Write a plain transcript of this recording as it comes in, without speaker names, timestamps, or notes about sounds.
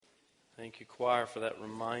Thank you, choir, for that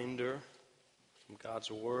reminder from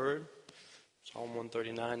God's Word. Psalm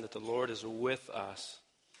 139, that the Lord is with us,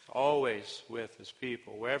 always with His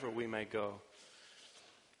people, wherever we may go.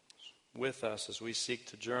 With us as we seek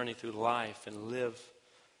to journey through life and live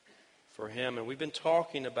for Him. And we've been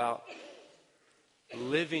talking about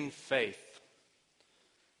living faith,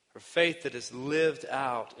 or faith that is lived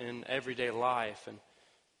out in everyday life. And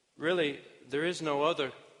really, there is no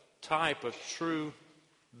other type of true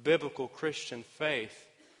biblical Christian faith,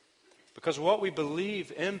 because what we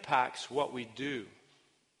believe impacts what we do.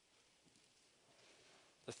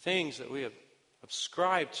 The things that we have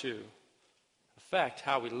ascribed to affect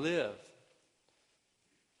how we live.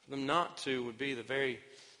 For them not to would be the very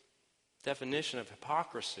definition of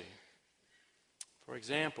hypocrisy. For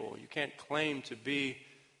example, you can't claim to be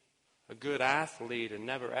a good athlete and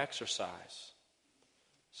never exercise.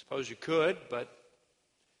 Suppose you could, but it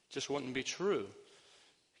just wouldn't be true.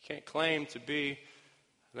 You can't claim to be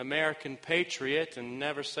an American patriot and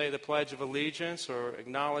never say the Pledge of Allegiance or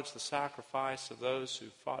acknowledge the sacrifice of those who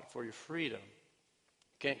fought for your freedom.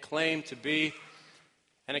 You can't claim to be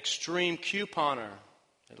an extreme couponer,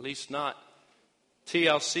 at least not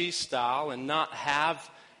TLC style, and not have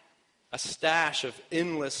a stash of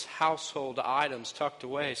endless household items tucked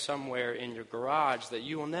away somewhere in your garage that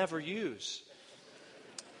you will never use.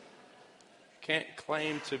 You can't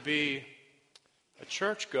claim to be a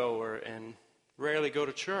churchgoer and rarely go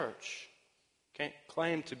to church. Can't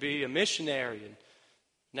claim to be a missionary and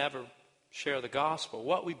never share the gospel.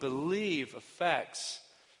 What we believe affects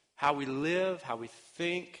how we live, how we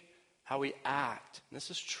think, how we act. And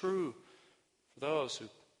this is true for those who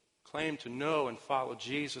claim to know and follow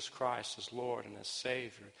Jesus Christ as Lord and as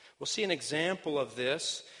Savior. We'll see an example of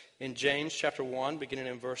this in James chapter 1, beginning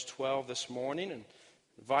in verse 12 this morning. And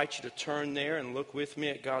I invite you to turn there and look with me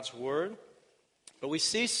at God's Word. But we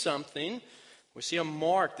see something, we see a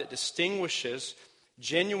mark that distinguishes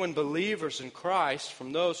genuine believers in Christ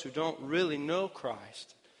from those who don't really know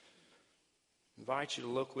Christ. I invite you to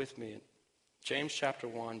look with me at James chapter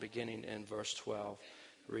 1, beginning in verse 12.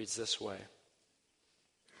 It reads this way.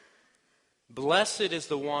 Blessed is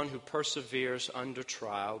the one who perseveres under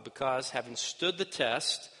trial, because having stood the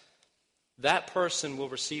test, that person will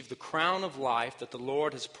receive the crown of life that the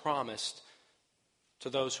Lord has promised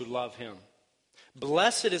to those who love Him.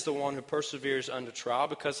 Blessed is the one who perseveres under trial,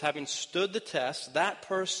 because having stood the test, that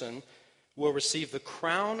person will receive the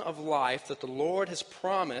crown of life that the Lord has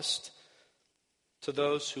promised to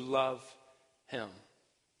those who love Him.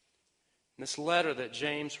 In this letter that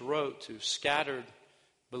James wrote to scattered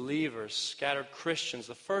believers, scattered Christians,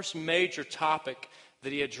 the first major topic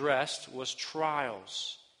that he addressed was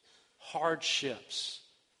trials, hardships,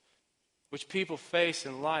 which people face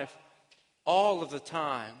in life all of the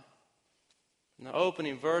time. In the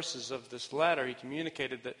opening verses of this letter, he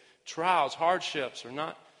communicated that trials, hardships are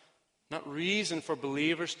not reason for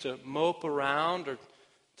believers to mope around or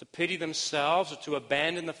to pity themselves or to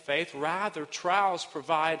abandon the faith. Rather, trials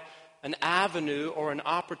provide an avenue or an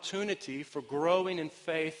opportunity for growing in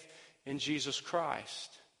faith in Jesus Christ.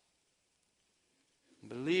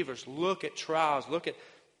 Believers look at trials, look at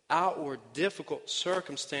outward difficult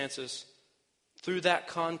circumstances through that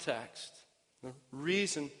context. The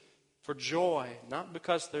reason for joy, not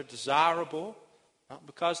because they're desirable, not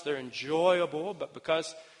because they're enjoyable, but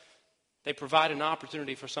because they provide an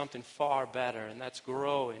opportunity for something far better, and that's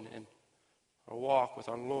growing in our walk with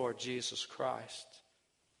our Lord Jesus Christ.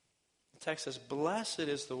 The text says, blessed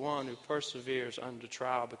is the one who perseveres under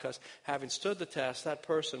trial, because having stood the test, that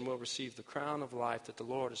person will receive the crown of life that the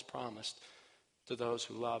Lord has promised to those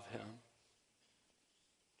who love Him.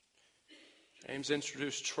 James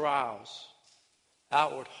introduced trials,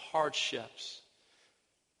 outward hardships.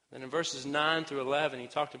 Then in verses 9 through 11, he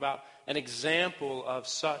talked about an example of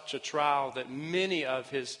such a trial that many of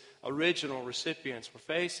his original recipients were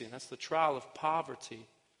facing. That's the trial of poverty,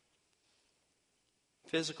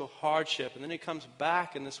 physical hardship. And then he comes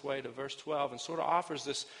back in this way to verse 12 and sort of offers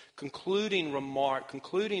this concluding remark,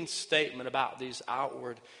 concluding statement about these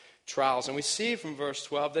outward trials. And we see from verse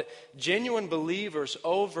 12 that genuine believers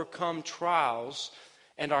overcome trials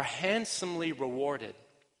and are handsomely rewarded.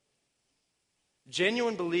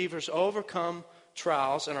 Genuine believers overcome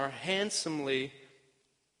trials and are handsomely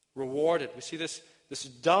rewarded. We see this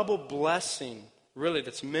double blessing, really,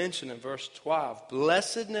 that's mentioned in verse 12.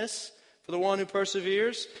 Blessedness for the one who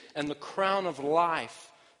perseveres, and the crown of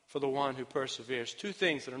life for the one who perseveres. Two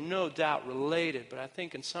things that are no doubt related, but I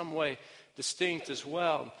think in some way distinct as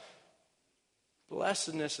well.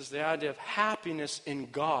 Blessedness is the idea of happiness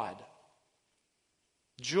in God,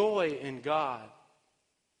 joy in God.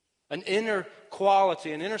 an inner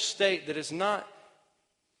quality, an inner state that is not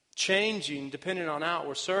changing depending on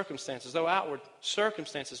outward circumstances. Though outward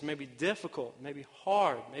circumstances may be difficult, may be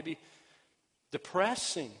hard, may be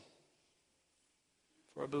depressing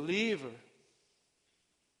for a believer,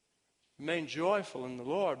 remain joyful in the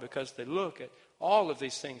Lord because they look at all of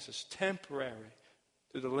these things as temporary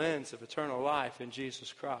through the lens of eternal life in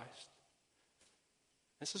Jesus Christ.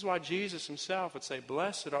 This is why Jesus himself would say,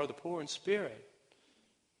 "Blessed are the poor in spirit.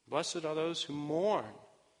 Blessed are those who mourn.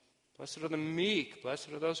 Blessed are the meek. Blessed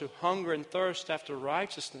are those who hunger and thirst after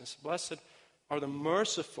righteousness. Blessed are the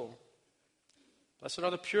merciful. Blessed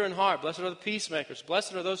are the pure in heart. Blessed are the peacemakers.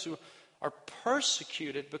 Blessed are those who are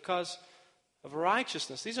persecuted because of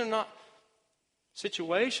righteousness." These are not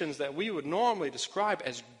situations that we would normally describe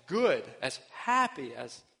as good, as happy,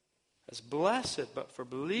 as blessed, but for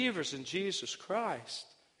believers in Jesus Christ,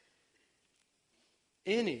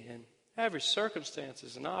 any and every circumstance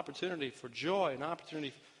is an opportunity for joy, an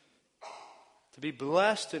opportunity to be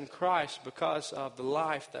blessed in Christ because of the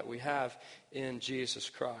life that we have in Jesus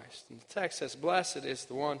Christ. And the text says, "Blessed is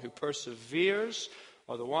the one who perseveres,"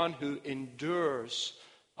 or the one who endures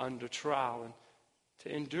under trial. And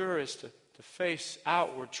to endure is to face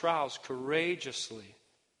outward trials courageously.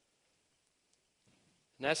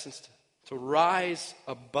 In essence, to rise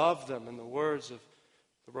above them, in the words of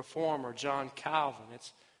the reformer John Calvin.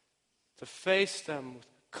 It's to face them with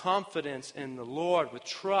confidence in the Lord, with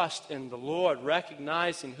trust in the Lord,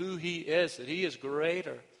 recognizing who He is, that He is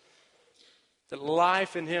greater, that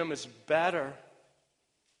life in Him is better.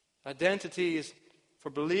 Identity for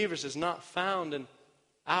believers is not found in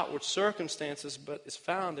outward circumstances, but is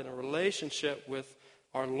found in a relationship with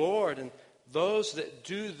our Lord. And those that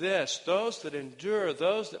do this, those that endure,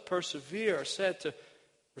 those that persevere are said to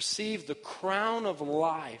receive the crown of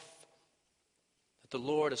life that the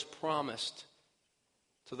Lord has promised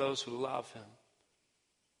to those who love Him.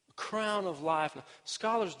 A crown of life. Now,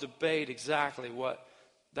 scholars debate exactly what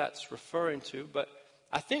that's referring to, but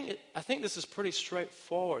I think this is pretty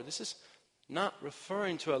straightforward. This is not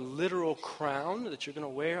referring to a literal crown that you're going to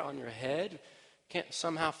wear on your head. You can't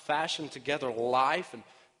somehow fashion together life and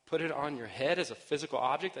put it on your head as a physical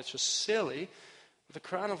object. That's just silly. But the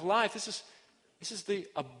crown of life, this is the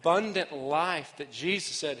abundant life that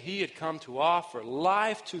Jesus said He had come to offer.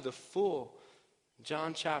 Life to the full.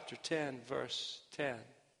 John chapter 10, verse 10.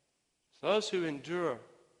 Those who endure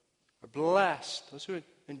are blessed. Those who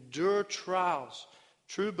endure trials,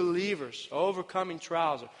 true believers, overcoming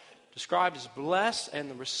trials, are described as blessed and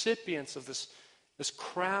the recipients of this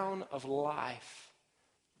crown of life.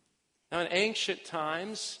 Now, in ancient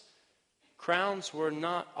times, crowns were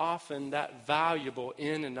not often that valuable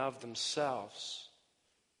in and of themselves.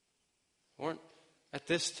 Weren't at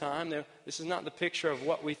this time. This is not the picture of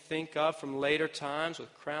what we think of from later times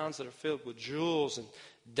with crowns that are filled with jewels and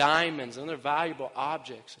diamonds and other valuable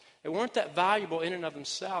objects. They weren't that valuable in and of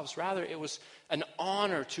themselves. Rather, it was an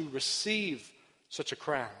honor to receive such a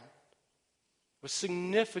crown. It was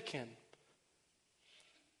significant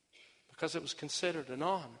because it was considered an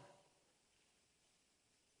honor.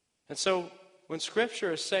 And so when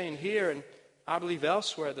Scripture is saying here, and I believe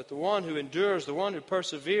elsewhere, that the one who endures, the one who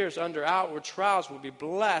perseveres under outward trials will be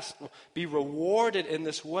blessed, will be rewarded in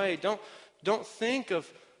this way. Don't think of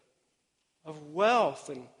wealth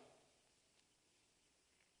and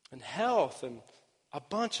health and a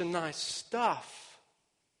bunch of nice stuff.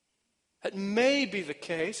 That may be the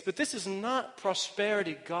case, but this is not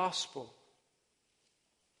prosperity gospel.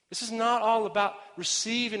 This is not all about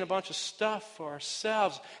receiving a bunch of stuff for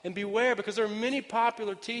ourselves. And beware, because there are many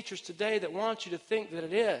popular teachers today that want you to think that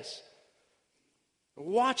it is.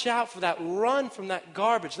 Watch out for that. Run from that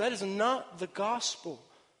garbage. That is not the gospel.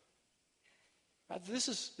 This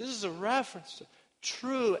is a reference to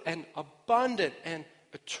true and abundant and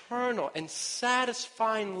eternal and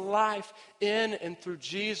satisfying life in and through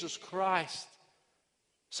Jesus Christ.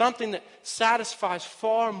 Something that satisfies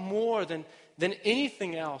far more than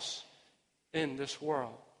anything else in this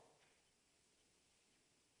world.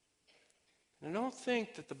 And I don't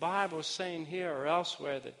think that the Bible is saying here or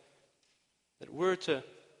elsewhere that we're to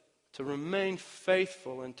remain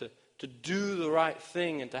faithful and to do the right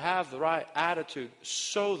thing and to have the right attitude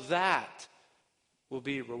so that we'll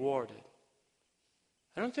be rewarded.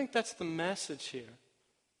 I don't think that's the message here.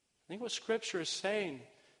 I think what Scripture is saying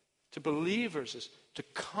to believers is to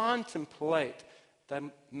contemplate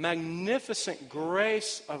the magnificent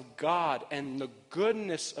grace of God and the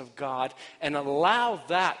goodness of God and allow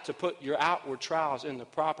that to put your outward trials in the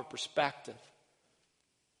proper perspective.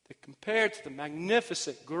 that compared to the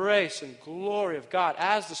magnificent grace and glory of God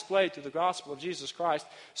as displayed through the gospel of Jesus Christ,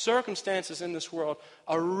 circumstances in this world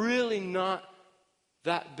are really not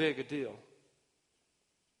that big a deal.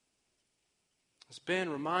 As Ben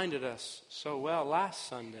reminded us so well last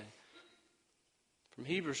Sunday, from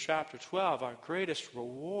Hebrews chapter 12, our greatest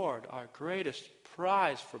reward, our greatest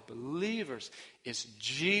prize for believers is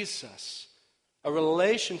Jesus. A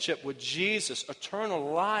relationship with Jesus,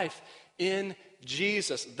 eternal life in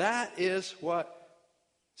Jesus. That is what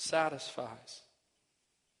satisfies.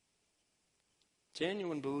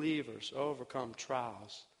 Genuine believers overcome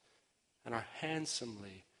trials and are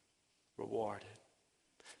handsomely rewarded.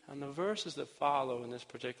 And the verses that follow in this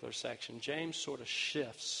particular section, James sort of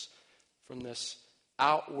shifts from this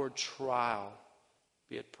outward trial,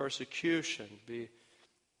 be it persecution, be it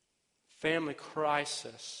family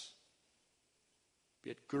crisis, be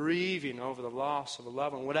it grieving over the loss of a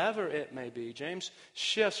loved one, whatever it may be. James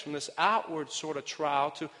shifts from this outward sort of trial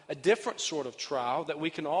to a different sort of trial that we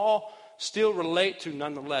can all still relate to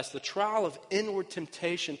nonetheless, the trial of inward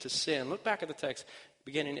temptation to sin. Look back at the text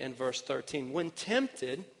beginning in verse 13. When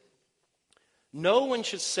tempted, no one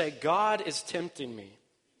should say, God is tempting me.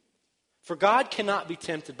 For God cannot be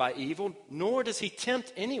tempted by evil, nor does he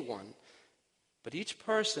tempt anyone. But each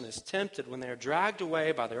person is tempted when they are dragged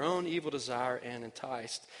away by their own evil desire and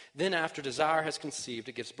enticed. Then after desire has conceived,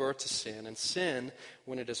 it gives birth to sin. And sin,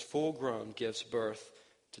 when it is full grown, gives birth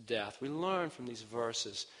to death. We learn from these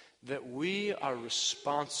verses that we are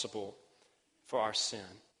responsible for our sin.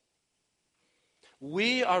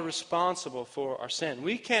 We are responsible for our sin.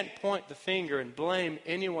 We can't point the finger and blame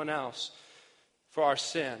anyone else for our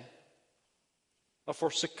sin or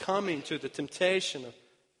for succumbing to the temptation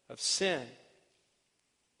of sin.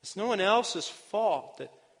 It's no one else's fault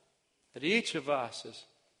that each of us is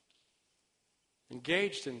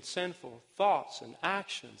engaged in sinful thoughts and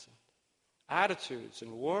actions and attitudes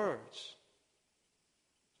and words.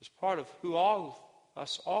 It's part of who all of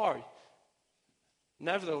us are.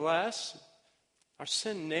 Nevertheless, our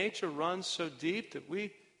sin nature runs so deep that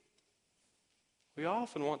we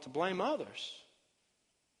often want to blame others.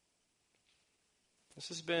 This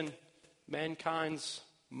has been mankind's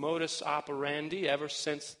modus operandi ever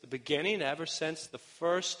since the beginning, ever since the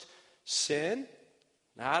first sin.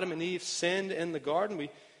 Adam and Eve sinned in the garden. We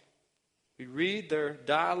read their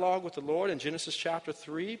dialogue with the Lord in Genesis chapter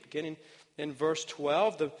 3, beginning in verse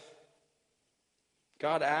 12.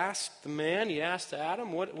 God asked the man, he asked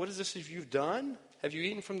Adam, what is this you've done? Have you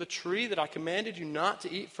eaten from the tree that I commanded you not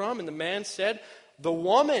to eat from? And the man said, the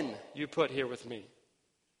woman you put here with me,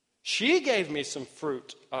 she gave me some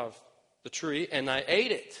fruit of the tree, and I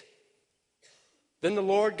ate it. Then the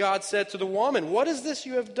Lord God said to the woman, what is this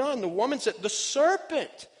you have done? The woman said, the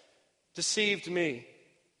serpent deceived me,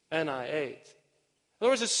 and I ate. In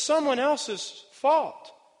other words, it's someone else's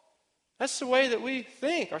fault. That's the way that we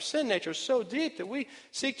think. Our sin nature is so deep that we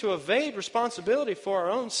seek to evade responsibility for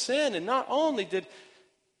our own sin. And not only did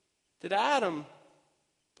Adam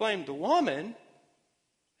blame the woman,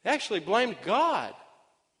 he actually blamed God.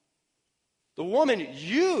 The woman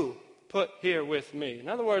you put here with me. In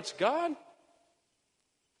other words, God,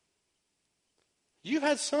 you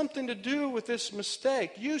had something to do with this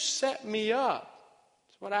mistake. You set me up.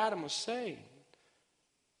 That's what Adam was saying.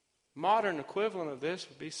 Modern equivalent of this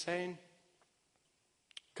would be saying,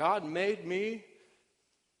 God made me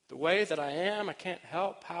the way that I am. I can't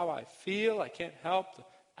help how I feel. I can't help the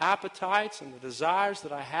appetites and the desires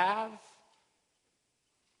that I have.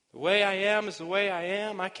 The way I am is the way I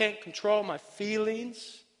am. I can't control my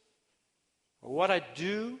feelings or what I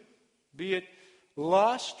do, be it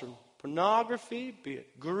lust or pornography, be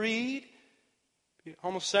it greed, be it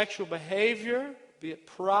homosexual behavior, be it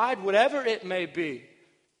pride, whatever it may be.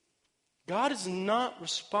 God is not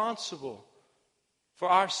responsible for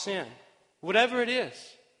our sin, whatever it is.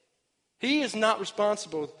 He is not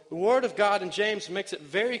responsible. The Word of God in James makes it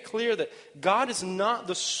very clear that God is not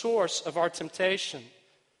the source of our temptation.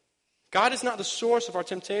 God is not the source of our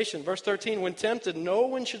temptation. Verse 13, when tempted, no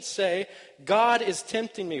one should say, God is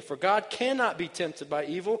tempting me, for God cannot be tempted by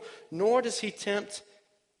evil, nor does he tempt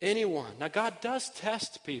anyone. Now, God does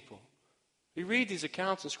test people. We read these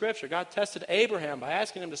accounts in Scripture. God tested Abraham by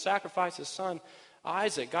asking him to sacrifice his son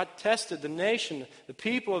Isaac. God tested the nation, the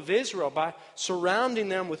people of Israel, by surrounding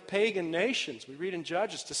them with pagan nations. We read in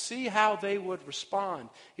Judges to see how they would respond.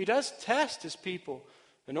 He does test his people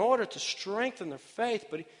in order to strengthen their faith,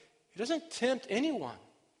 but he doesn't tempt anyone.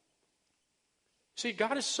 See,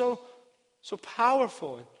 God is so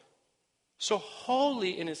powerful and so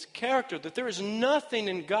holy in his character that there is nothing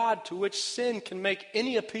in God to which sin can make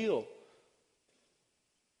any appeal.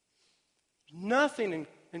 Nothing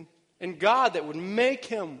in in God that would make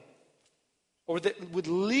him, or that would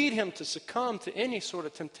lead him to succumb to any sort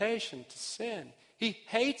of temptation to sin. He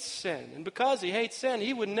hates sin. And because he hates sin,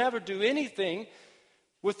 he would never do anything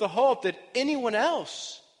with the hope that anyone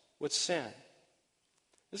else would sin.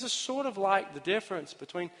 This is sort of like the difference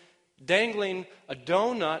between dangling a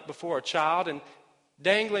donut before a child and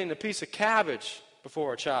dangling a piece of cabbage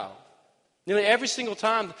before a child. Nearly every single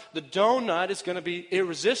time, the donut is going to be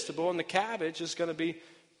irresistible and the cabbage is going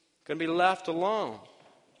to be left alone.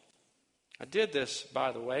 I did this,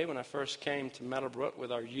 by the way, when I first came to Meadowbrook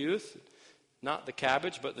with our youth. Not the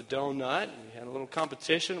cabbage, but the donut. We had a little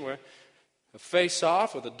competition where a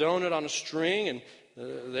face-off with a donut on a string, and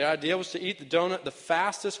the idea was to eat the donut the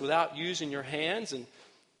fastest without using your hands. And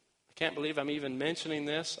I can't believe I'm even mentioning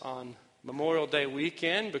this on Memorial Day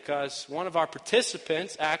weekend, because one of our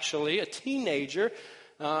participants, actually a teenager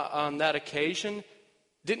on that occasion,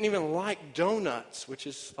 didn't even like donuts, which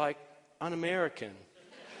is like un-American.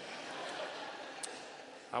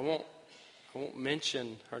 I won't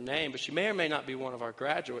mention her name, but she may or may not be one of our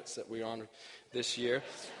graduates that we honored this year.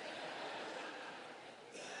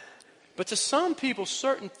 But to some people,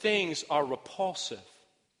 certain things are repulsive.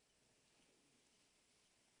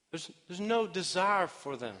 There's no desire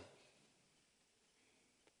for them.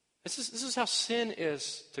 This is how sin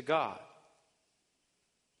is to God.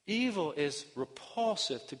 Evil is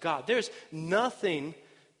repulsive to God. There's nothing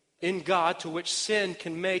in God to which sin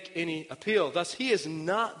can make any appeal. Thus, he is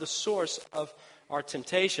not the source of our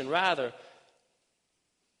temptation. Rather,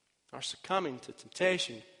 our succumbing to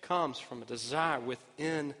temptation comes from a desire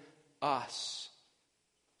within us.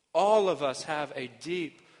 All of us have a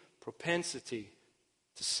deep propensity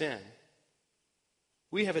to sin.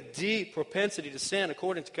 We have a deep propensity to sin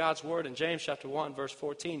according to God's word in James chapter 1, verse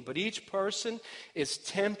 14. But each person is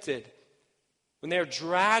tempted when they are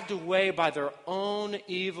dragged away by their own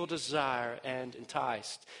evil desire and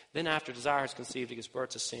enticed. Then after desire is conceived, it gives birth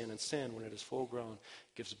to sin. And sin, when it is full grown,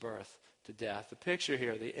 gives birth to death. The picture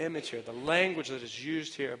here, the image here, the language that is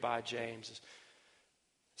used here by James is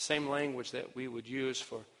the same language that we would use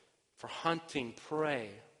for hunting prey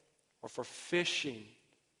or for fishing,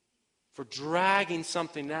 for dragging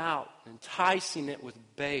something out, enticing it with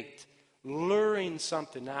bait, luring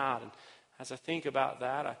something out. And as I think about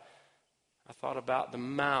that, I thought about the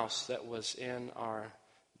mouse that was in our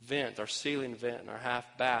vent, our ceiling vent in our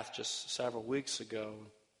half bath just several weeks ago.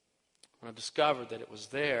 When I discovered that it was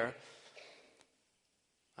there,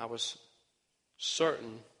 I was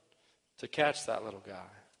certain to catch that little guy.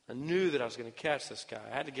 I knew that I was going to catch this guy.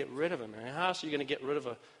 I had to get rid of him. And how else are you going to get rid of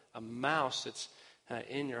a mouse that's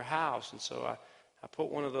in your house? And so I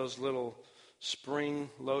put one of those little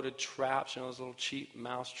spring-loaded traps, those little cheap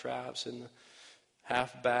mouse traps in the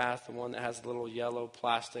half bath, the one that has a little yellow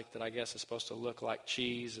plastic that I guess is supposed to look like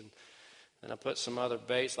cheese. And then I put some other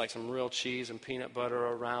baits, like some real cheese and peanut butter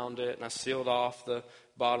around it. And I sealed off the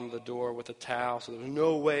bottom of the door with a towel so there was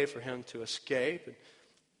no way for him to escape. And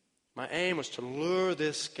my aim was to lure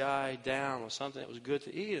this guy down with something that was good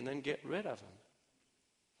to eat and then get rid of him.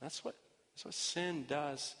 That's what sin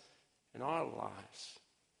does in our lives.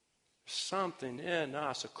 There's something in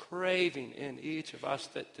us, a craving in each of us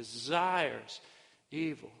that desires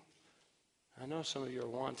evil. I know some of you are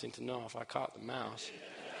wanting to know if I caught the mouse.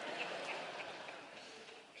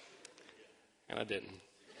 And I didn't.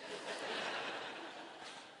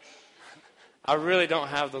 I really don't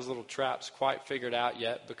have those little traps quite figured out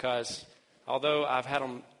yet, because although I've had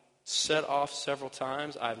them set off several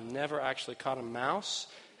times, I've never actually caught a mouse.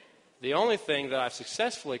 The only thing that I've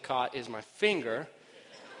successfully caught is my finger,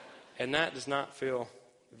 and that does not feel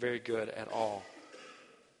very good at all.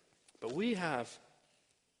 But we have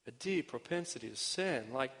a deep propensity to sin,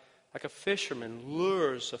 like a fisherman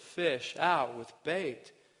lures a fish out with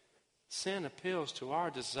bait. Sin appeals to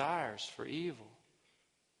our desires for evil,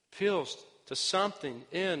 appeals to something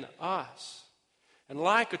in us. And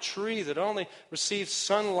like a tree that only receives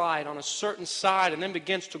sunlight on a certain side and then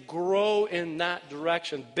begins to grow in that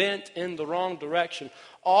direction, bent in the wrong direction,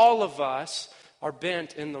 all of us are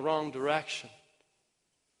bent in the wrong direction.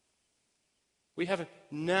 We have a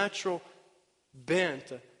natural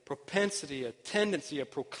bent, a propensity, a tendency, a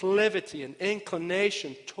proclivity, an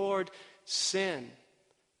inclination toward sin.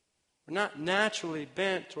 We're not naturally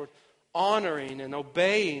bent toward honoring and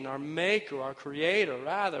obeying our Maker, our Creator.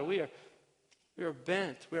 Rather, we are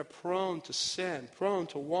bent. We are prone to sin, prone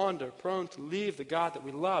to wander, prone to leave the God that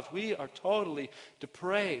we love. We are totally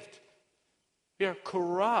depraved. We are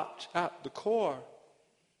corrupt at the core.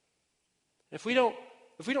 If we don't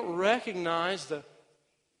recognize the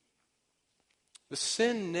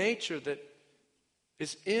sin nature that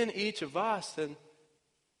is in each of us, then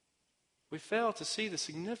we fail to see the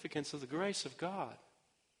significance of the grace of God.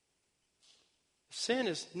 If sin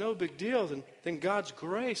is no big deal, then God's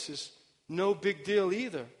grace is no big deal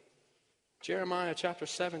either. Jeremiah chapter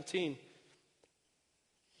 17,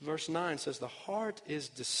 verse 9 says, "The heart is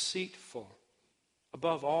deceitful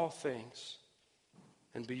above all things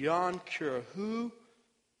and beyond cure. Who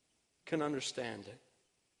can understand it?"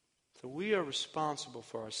 So we are responsible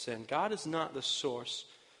for our sin. God is not the source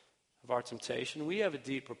of our temptation. We have a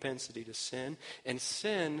deep propensity to sin. And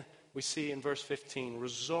sin, we see in verse 15,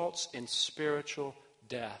 results in spiritual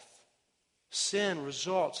death. Sin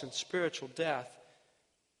results in spiritual death.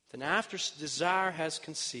 Then after desire has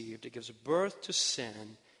conceived, it gives birth to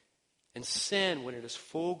sin. And sin, when it is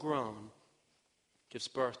full grown, gives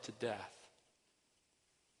birth to death.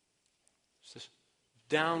 It's this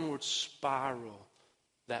downward spiral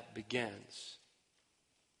that begins.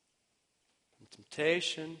 From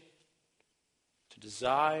temptation to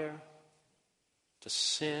desire to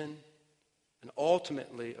sin, and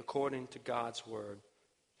ultimately, according to God's word,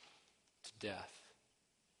 to death.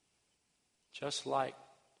 Just like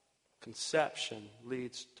conception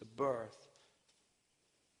leads to birth,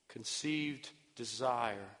 conceived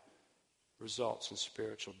desire results in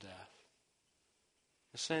spiritual death.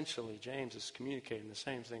 Essentially, James is communicating the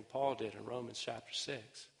same thing Paul did in Romans chapter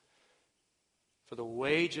 6. For the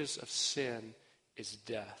wages of sin is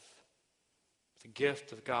death. The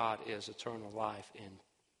gift of God is eternal life in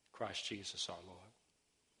Christ Jesus our Lord.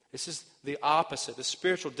 This is the opposite. The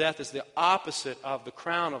spiritual death is the opposite of the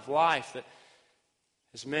crown of life that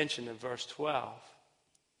is mentioned in verse 12.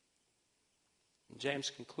 And James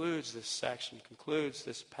concludes this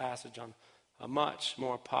passage on a much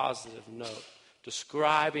more positive note,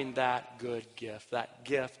 describing that good gift, that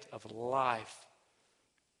gift of life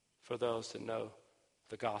for those that know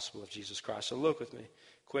the gospel of Jesus Christ. So look with me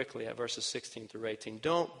quickly at verses 16 through 18.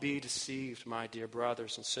 "Don't be deceived, my dear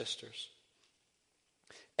brothers and sisters.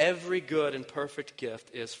 Every good and perfect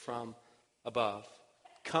gift is from above,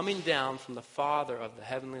 coming down from the Father of the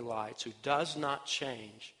heavenly lights, who does not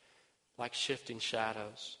change like shifting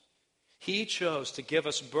shadows. He chose to give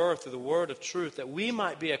us birth through the word of truth, that we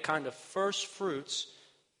might be a kind of first fruits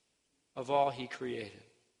of all He created."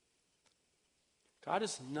 God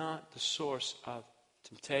is not the source of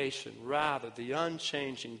temptation. Rather, the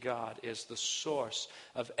unchanging God is the source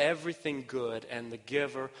of everything good and the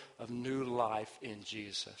giver of new life in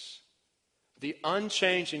Jesus. The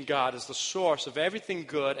unchanging God is the source of everything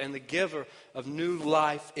good and the giver of new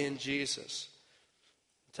life in Jesus.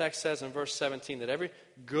 The text says in verse 17 that every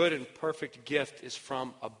good and perfect gift is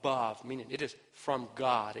from above, meaning it is from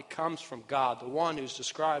God. It comes from God, the one who's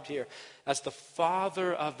described here as the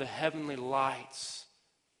Father of the heavenly lights,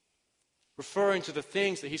 referring to the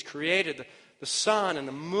things that He's created, the sun and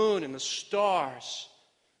the moon and the stars,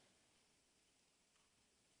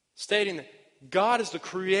 stating that God is the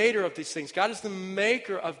creator of these things. God is the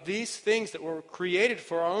maker of these things that were created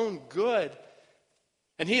for our own good,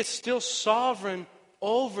 and He is still sovereign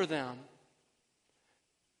over them.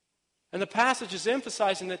 And the passage is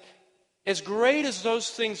emphasizing that as great as those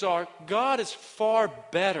things are, God is far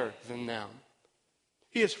better than them.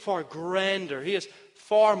 He is far grander. He is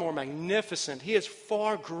far more magnificent. He is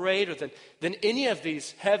far greater than any of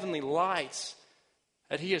these heavenly lights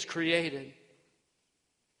that He has created.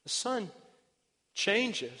 The sun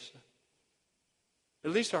changes.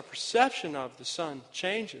 At least our perception of the sun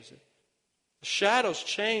changes. The shadows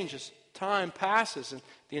change as time passes, and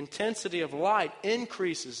the intensity of light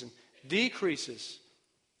increases and decreases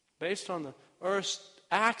based on the Earth's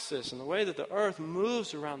axis and the way that the Earth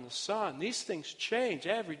moves around the sun. These things change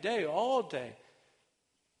every day, all day.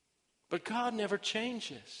 But God never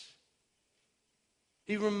changes.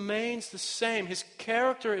 He remains the same. His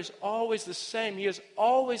character is always the same. He is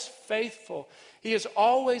always faithful. He is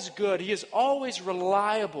always good. He is always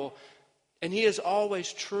reliable. And He is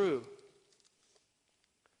always true.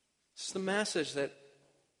 This is the message that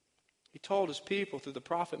He told His people through the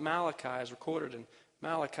prophet Malachi, as recorded in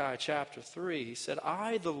Malachi chapter 3. He said,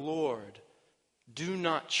 "I, the Lord, do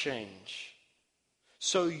not change.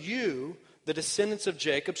 So you, the descendants of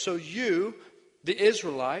Jacob, so you, the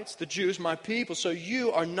Israelites, the Jews, my people, so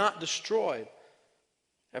you are not destroyed.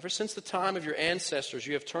 Ever since the time of your ancestors,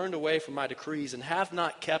 you have turned away from my decrees and have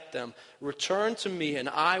not kept them. Return to me, and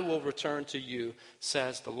I will return to you,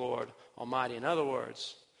 says the Lord Almighty." In other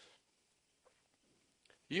words,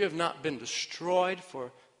 you have not been destroyed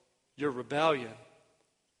for your rebellion,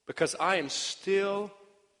 because I am still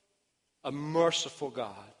a merciful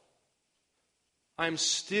God. I am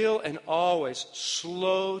still and always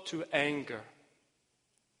slow to anger.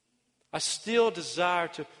 I still desire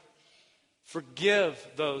to Forgive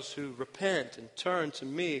those who repent and turn to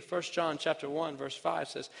me. 1 John chapter 1, verse 5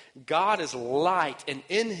 says, God is light, and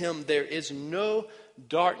in him there is no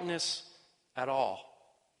darkness at all.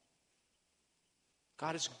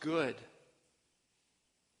 God is good.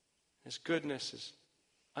 His goodness is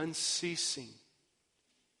unceasing.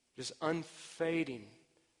 It is unfading.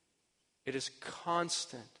 It is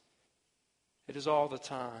constant. It is all the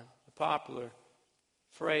time. A popular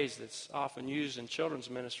phrase that's often used in children's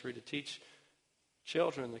ministry to teach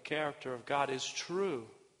children the character of God is true.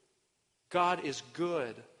 God is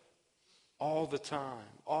good all the time.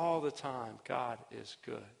 All the time, God is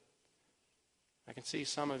good. I can see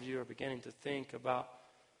some of you are beginning to think about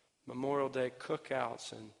Memorial Day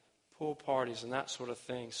cookouts and pool parties and that sort of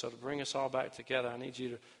thing. So to bring us all back together, I need you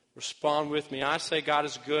to respond with me. I say God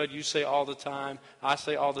is good. You say all the time. I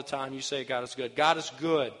say all the time. You say God is good. God is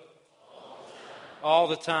good. All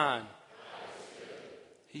the time.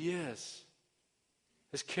 He is.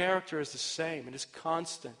 His character is the same. It is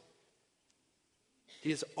constant.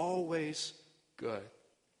 He is always good.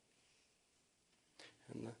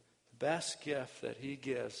 And the best gift that he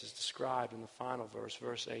gives is described in the final verse,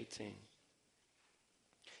 verse 18.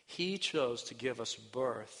 He chose to give us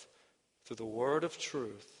birth through the word of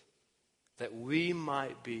truth, that we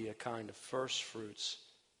might be a kind of first fruits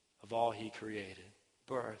of all he created.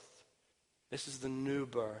 Birth. This is the new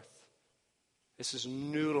birth. This is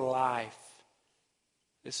new life.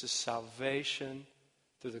 This is salvation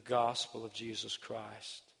through the gospel of Jesus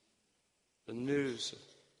Christ. The news of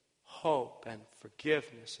hope and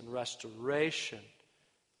forgiveness and restoration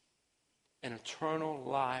and eternal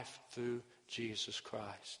life through Jesus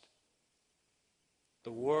Christ.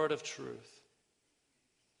 The word of truth.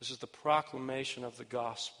 This is the proclamation of the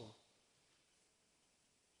gospel.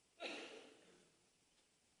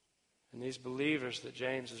 And these believers that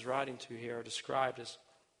James is writing to here are described as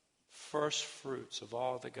first fruits of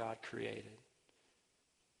all that God created.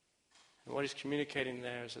 And what he's communicating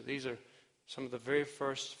there is that these are some of the very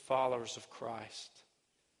first followers of Christ.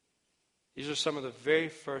 These are some of the very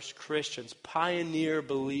first Christians, pioneer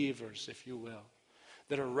believers, if you will,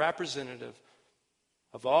 that are representative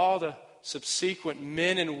of all the subsequent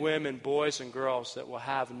men and women, boys and girls that will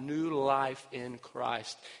have new life in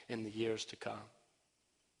Christ in the years to come.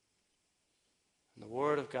 And the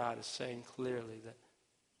Word of God is saying clearly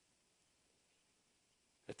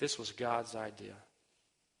that this was God's idea.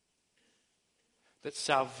 That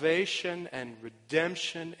salvation and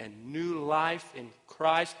redemption and new life in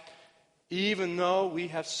Christ, even though we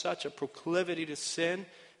have such a proclivity to sin,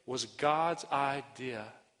 was God's idea.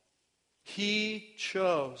 He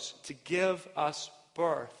chose to give us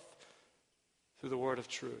birth through the word of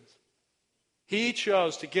truth. He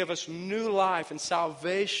chose to give us new life and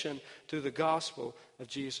salvation through the gospel of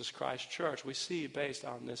Jesus Christ. Church, we see based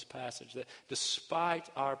on this passage that despite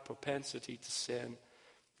our propensity to sin,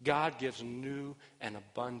 God gives new and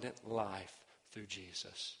abundant life through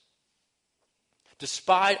Jesus.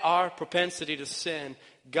 Despite our propensity to sin,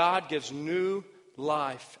 God gives new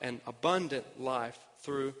life and abundant life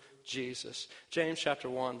through Jesus. James chapter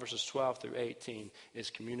 1 verses 12 through 18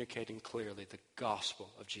 is communicating clearly the gospel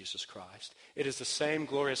of Jesus Christ. It is the same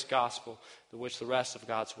glorious gospel to which the rest of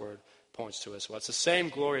God's word points to as well. It's the same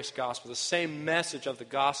glorious gospel, the same message of the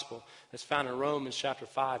gospel that's found in Romans chapter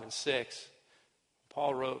 5 and 6.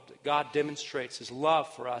 Paul wrote that God demonstrates his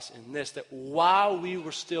love for us in this, that while we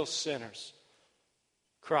were still sinners,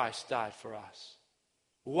 Christ died for us.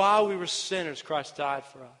 While we were sinners, Christ died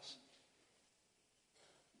for us.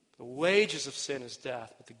 The wages of sin is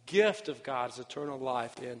death, but the gift of God is eternal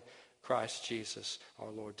life in Christ Jesus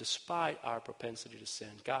our Lord. Despite our propensity to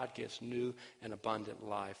sin, God gives new and abundant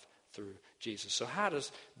life through Jesus. So how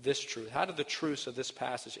does this truth, how do the truths of this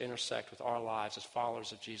passage intersect with our lives as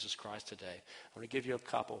followers of Jesus Christ today? I want to give you a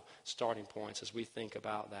couple starting points as we think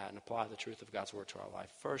about that and apply the truth of God's word to our life.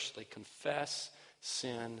 Firstly, confess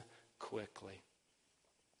sin quickly.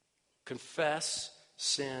 Confess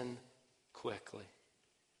sin quickly.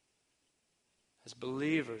 As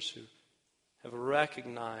believers who have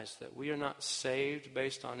recognized that we are not saved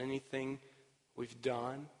based on anything we've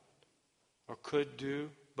done or could do,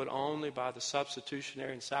 but only by the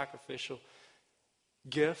substitutionary and sacrificial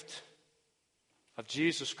gift of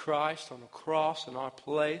Jesus Christ on the cross in our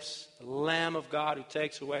place, the Lamb of God who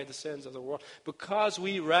takes away the sins of the world. Because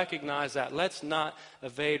we recognize that, let's not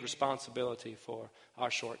evade responsibility for our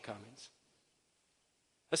shortcomings.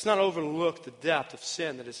 Let's not overlook the depth of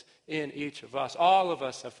sin that is in each of us. All of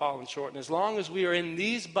us have fallen short. And as long as we are in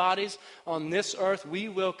these bodies on this earth, we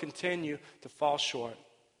will continue to fall short.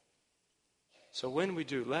 So when we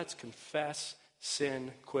do, let's confess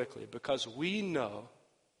sin quickly, because we know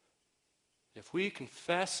If we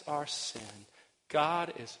confess our sin,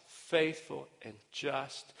 God is faithful and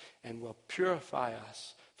just and will purify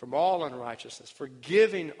us from all unrighteousness,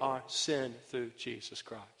 forgiving our sin through Jesus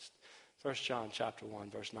Christ. 1 John chapter 1,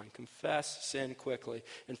 verse 9. Confess sin quickly.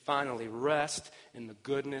 And finally, rest in the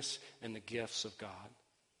goodness and the gifts of God.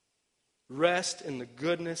 Rest in the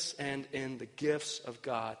goodness and in the gifts of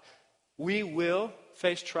God. We will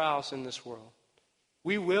face trials in this world.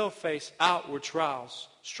 We will face outward trials,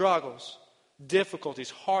 struggles,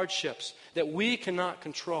 difficulties, hardships that we cannot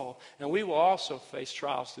control. And we will also face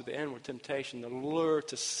trials through the inward temptation, the lure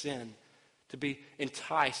to sin, to be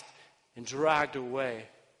enticed and dragged away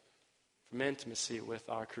from intimacy with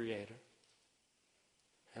our Creator.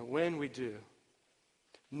 And when we do,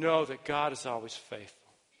 know that God is always faithful.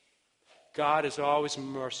 God is always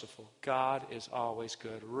merciful. God is always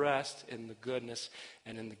good. Rest in the goodness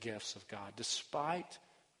and in the gifts of God. Despite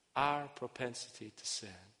our propensity to sin,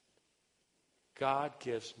 God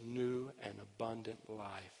gives new and abundant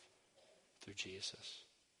life through Jesus.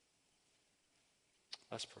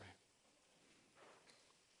 Let's pray.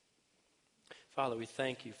 Father, we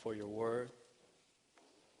thank you for your word.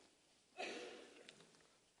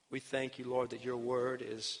 We thank you, Lord, that your word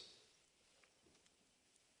is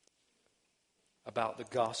about the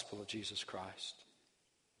gospel of Jesus Christ.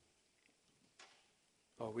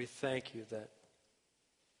 Oh, we thank you that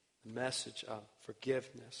the message of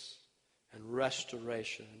forgiveness and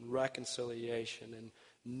restoration and reconciliation and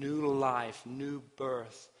new life, new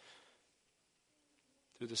birth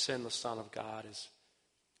through the sinless Son of God is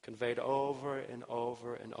conveyed over and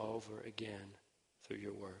over and over again through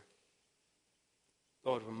your word.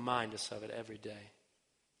 Lord, remind us of it every day.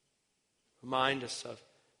 Remind us of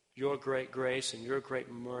your great grace and your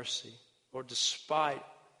great mercy. Lord, despite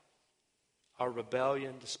our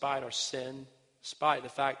rebellion, despite our sin, despite the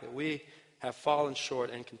fact that we have fallen short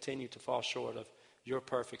and continue to fall short of your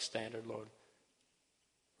perfect standard, Lord,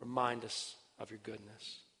 remind us of your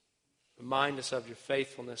goodness. Remind us of your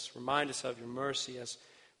faithfulness. Remind us of your mercy as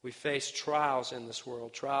we face trials in this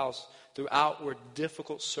world, trials through outward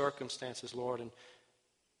difficult circumstances, Lord,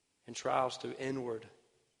 and trials through inward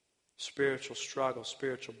spiritual struggles,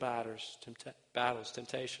 spiritual battles,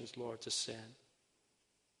 temptations, Lord, to sin.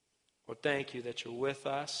 Lord, thank you that you're with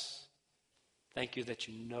us. Thank you that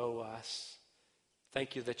you know us.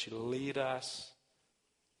 Thank you that you lead us.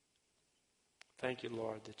 Thank you,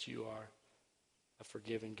 Lord, that you are a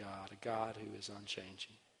forgiving God, a God who is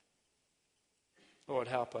unchanging. Lord,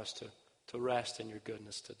 help us to rest in your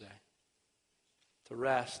goodness today, to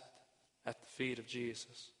rest at the feet of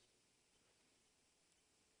Jesus,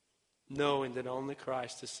 knowing that only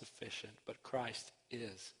Christ is sufficient, but Christ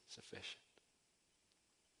is sufficient.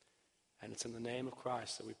 And it's in the name of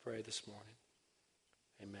Christ that we pray this morning.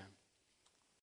 Amen.